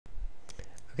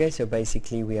Okay, so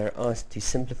basically we are asked to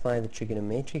simplify the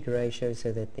trigonometric ratio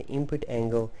so that the input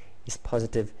angle is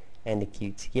positive and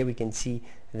acute. Here we can see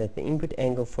that the input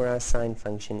angle for our sine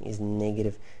function is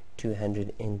negative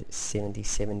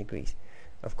 277 degrees.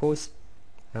 Of course,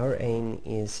 our aim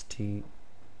is to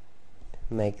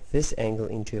make this angle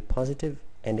into a positive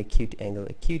and acute angle.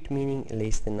 Acute meaning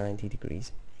less than 90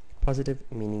 degrees. Positive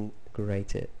meaning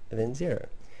greater than 0.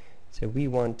 So we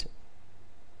want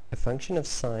a function of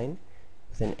sine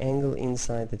with an angle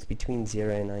inside that's between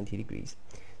 0 and 90 degrees.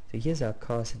 So here's our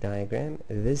CASA diagram.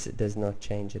 This does not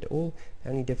change at all.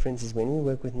 The only difference is when we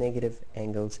work with negative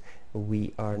angles,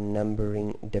 we are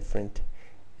numbering different,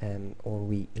 or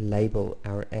we label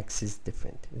our axis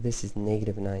different. This is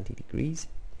negative 90 degrees.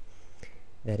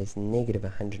 That is negative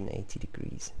 180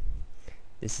 degrees.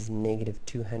 This is negative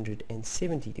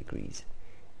 270 degrees.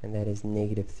 And that is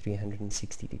negative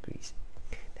 360 degrees.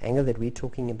 The angle that we're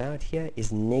talking about here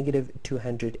is negative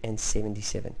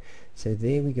 277. So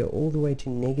there we go all the way to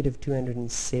negative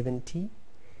 270.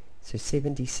 So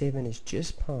 77 is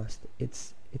just past.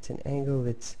 It's an angle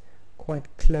that's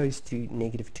quite close to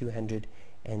negative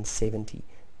 270.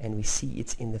 And we see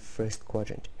it's in the first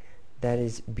quadrant. That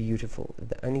is beautiful.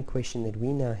 The only question that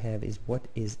we now have is, what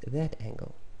is that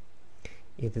angle?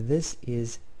 If this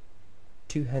is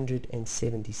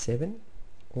 277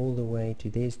 all the way to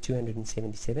there's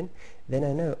 277, then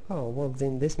I know, oh well,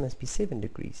 then this must be 7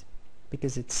 degrees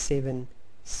because it's 7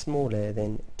 smaller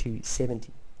than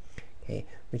 270. Okay,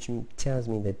 which tells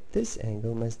me that this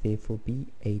angle must therefore be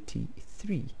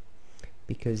 83,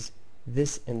 because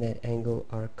this and that angle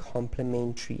are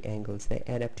complementary angles. They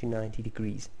add up to 90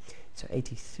 degrees. So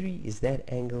 83 is that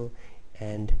angle,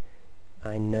 and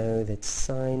I know that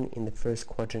sine in the first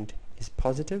quadrant is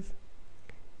positive.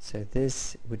 So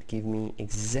this would give me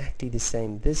exactly the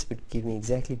same. This would give me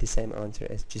exactly the same answer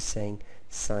as just saying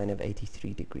sine of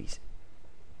 83 degrees.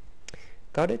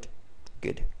 Got it?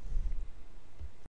 Good.